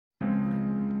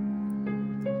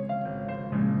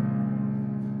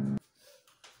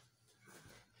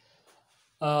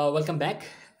Welcome back.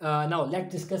 Now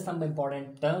let's discuss some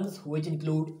important terms which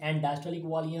include end diastolic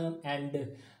volume and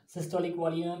systolic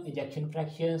volume, ejection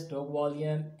fraction, stroke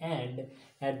volume, and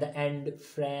at the end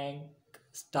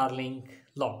Starling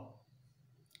law.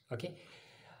 Okay.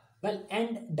 Well,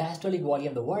 end diastolic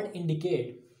volume, the word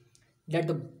indicate that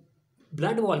the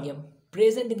blood volume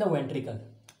present in the ventricle,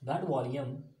 blood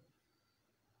volume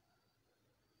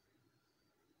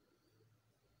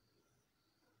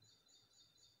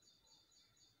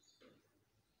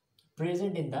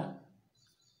present in the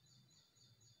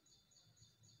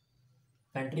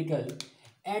ventricle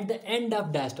at the end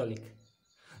of diastolic,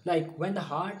 like when the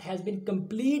heart has been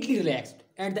completely relaxed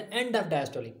at the end of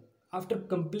diastolic. After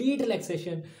complete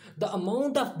relaxation, the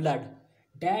amount of blood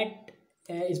that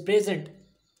is present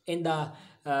in the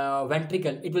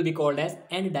ventricle, it will be called as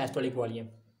end diastolic volume,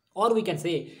 or we can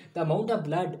say the amount of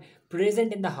blood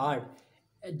present in the heart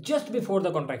just before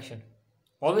the contraction.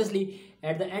 Obviously,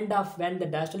 at the end of when the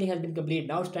diastolic has been complete,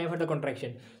 now it's time for the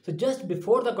contraction. So just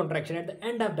before the contraction, at the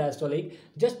end of diastolic,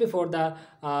 just before the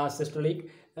systolic,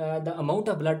 the amount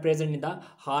of blood present in the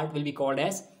heart will be called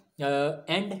as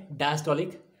end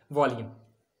diastolic volume.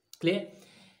 Clear?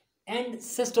 And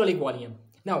systolic volume.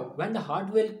 Now, when the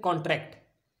heart will contract,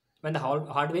 most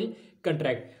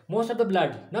of the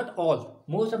blood, not all,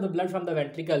 most of the blood from the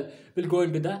ventricle will go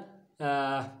into the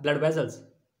blood vessels.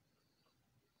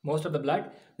 Most of the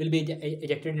blood will be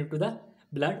ejected into the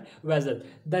blood vessel.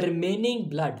 The remaining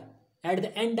blood at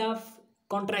the end of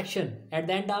contraction, at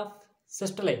the end of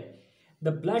systole,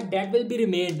 the blood that will be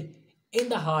remained in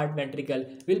the heart ventricle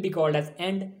will be called as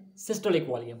end systolic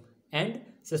volume. End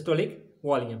systolic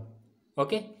volume.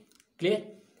 Okay, clear?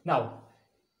 Now,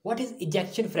 what is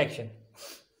ejection fraction?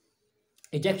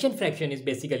 Ejection fraction is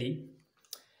basically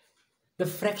the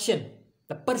fraction,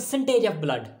 the percentage of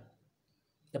blood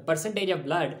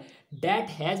that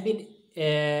has been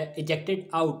ejected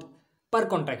out per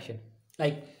contraction.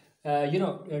 Like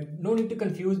no need to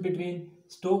confuse between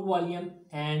stroke volume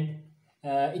and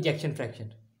ejection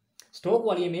fraction. Stroke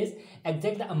volume is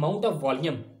exact the amount of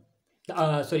volume,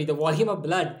 the volume of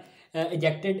blood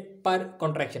ejected per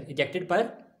contraction,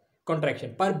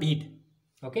 per beat.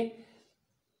 Okay,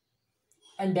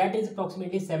 and that is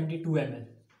approximately 72 ml.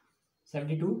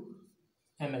 72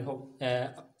 ml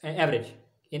average.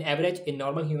 In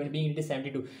normal human being, it is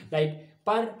 72. Like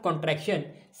per contraction,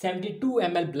 72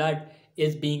 ml blood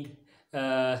is being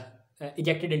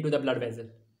ejected into the blood vessel.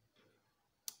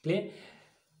 Clear?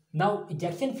 Now,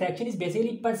 ejection fraction is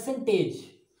basically percentage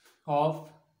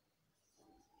of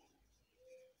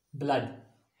blood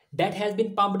that has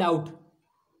been pumped out,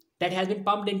 that has been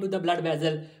pumped into the blood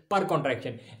vessel per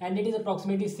contraction, and it is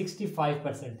approximately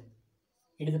 65%.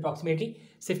 It is approximately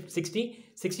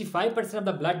 65% of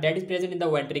the blood that is present in the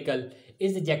ventricle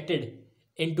is ejected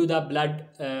into the blood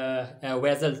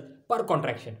vessels per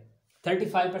contraction.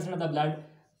 35% of the blood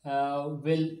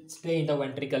will stay in the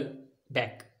ventricle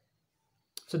back.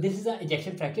 So this is the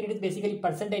ejection fraction. It is basically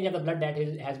percentage of the blood that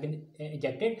has been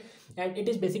ejected, and it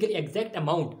is basically exact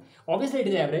amount. Obviously, it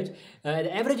is average.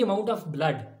 The average amount of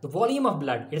blood, the volume of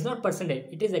blood, it is not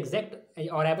percentage. It is exact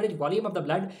or average volume of the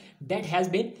blood that has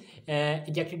been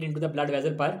ejected into the blood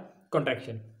vessel per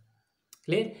contraction.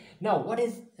 Clear? Now, what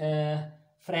is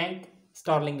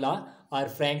Starling law or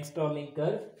Starling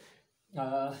curve?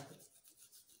 I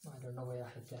don't know why I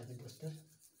have to register.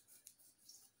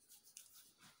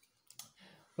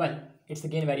 Well, it's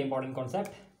again a very important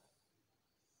concept.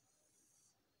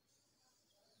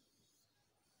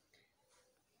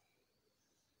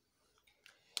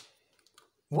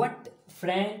 What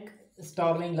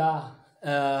Starling law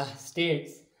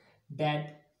states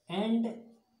that end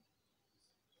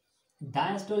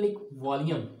diastolic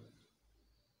volume,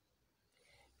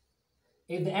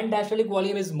 if the end diastolic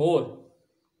volume is more,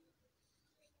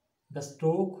 the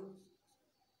stroke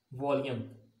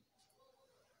volume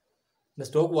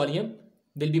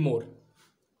will be more.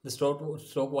 The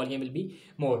stroke volume will be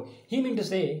more. He means to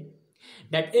say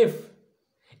that if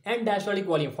end diastolic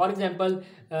volume, for example,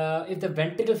 if the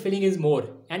ventricle filling is more,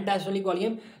 end diastolic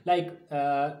volume, like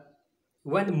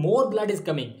when more blood is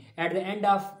coming at the end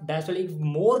of diastolic,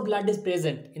 more blood is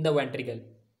present in the ventricle.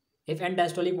 If end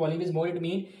diastolic volume is more, it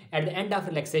means at the end of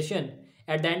relaxation,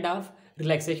 when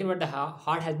the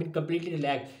heart has been completely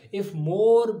relaxed, if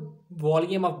more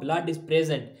volume of blood is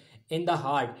present in the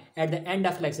heart at the end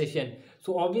of relaxation,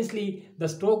 so obviously the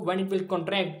stroke, when it will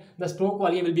contract, the stroke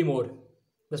volume will be more.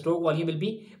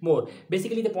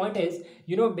 Basically, the point is,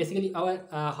 basically our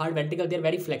heart ventricle, they're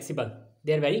very flexible.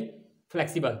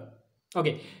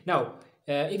 Okay, now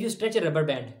if you stretch a rubber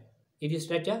band, if you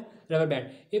stretch it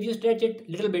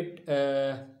little bit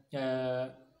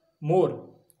more.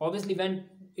 Obviously, when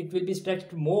it will be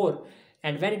stretched more,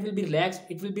 and when it will be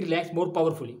relaxed more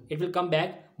powerfully. It will come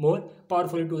back more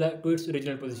powerfully to its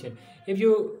original position. If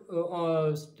you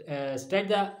stretch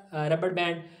the rubber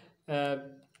band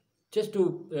just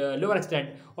to lower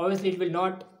extent, obviously it will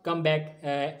not come back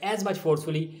as much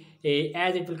forcefully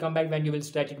as it will come back when you will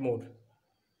stretch it more.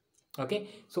 Okay,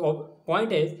 so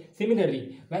point is,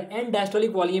 similarly, when end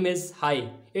diastolic volume is high,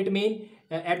 it means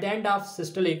at the end of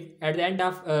systolic, at the end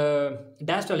of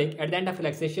diastolic, at the end of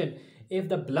relaxation, if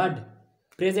the blood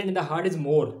present in the heart is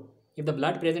more, if the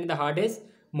blood present in the heart is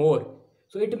more,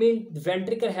 so it means the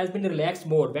ventricle has been relaxed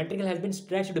more, ventricle has been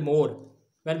stretched more.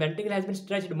 When ventricle has been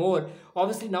stretched more,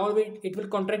 obviously now it will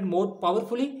contract more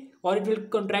powerfully, or it will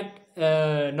contract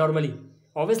normally.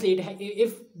 Obviously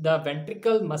if the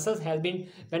ventricle muscles has been,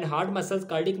 when heart muscles,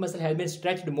 cardiac muscle has been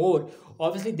stretched more,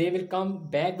 obviously they will come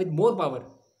back with more power,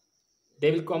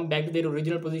 they will come back to their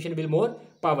original position with more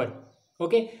power.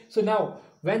 Okay, so now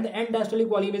when the end diastolic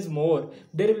volume is more,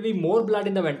 there will be more blood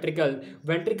in the ventricle,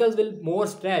 ventricles will more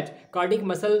stretch, cardiac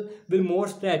muscle will more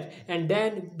stretch, and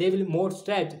then they will more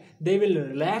stretch, they will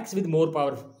relax with more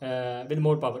power,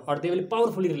 or they will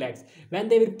powerfully relax. When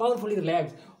they will powerfully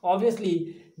relax,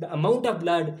 obviously the amount of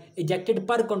blood ejected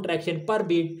per contraction, per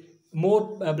beat,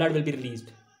 more blood will be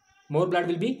released, more blood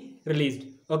will be released.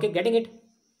 Okay, getting it?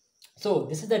 So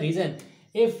this is the reason,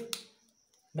 if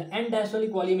the end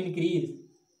diastolic volume increase,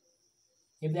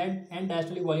 if the end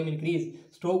diastolic volume increase,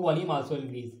 stroke volume also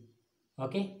increase.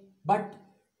 Okay, but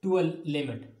to a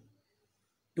limit,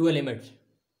 to a limit.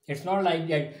 It's not like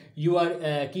that you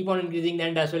are keep on increasing the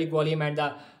end diastolic volume and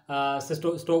the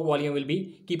stroke volume will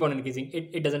be keep on increasing.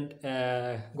 It doesn't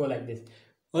go like this.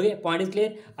 Okay, point is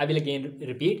clear. I will again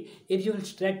repeat. If you will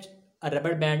stretch a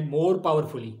rubber band more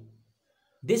powerfully,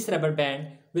 this rubber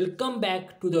band will come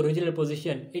back to the original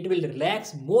position. It will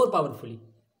relax more powerfully.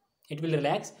 It will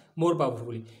relax more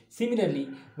powerfully. Similarly,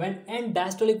 when end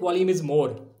diastolic volume is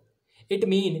more, it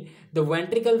means the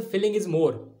ventricle filling is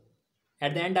more.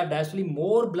 At the end of diastole,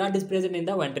 more blood is present in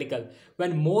the ventricle.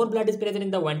 When more blood is present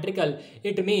in the ventricle,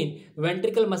 it means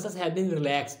ventricle muscles have been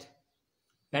relaxed.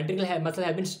 Ventricle muscle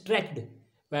has been stretched.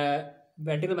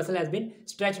 Ventricle muscle has been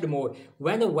stretched more.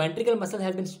 When the ventricle muscle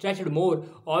has been stretched more,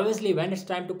 obviously when it's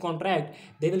time to contract,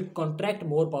 they will contract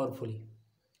more powerfully.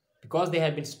 Because they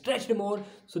have been stretched more,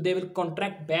 so they will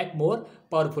contract back more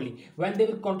powerfully. When they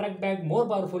will contract back more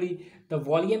powerfully, the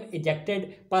volume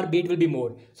ejected per beat will be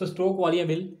more. So stroke volume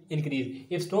will increase.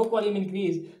 If stroke volume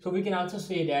increase, so we can also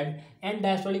say that end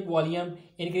diastolic volume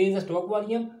increase the stroke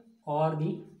volume or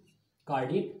the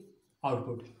cardiac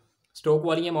output. Stroke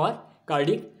volume or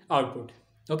cardiac output.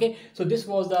 Okay, so this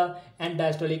was the end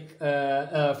diastolic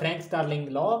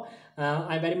Frank-Starling law.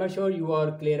 I'm very much sure you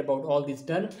are clear about all these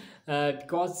terms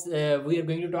because we are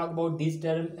going to talk about these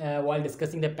terms while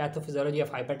discussing the pathophysiology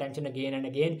of hypertension again and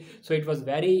again. So it was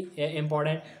very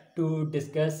important to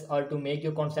discuss or to make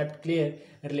your concept clear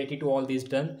related to all these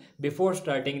terms before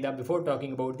talking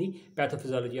about the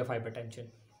pathophysiology of hypertension.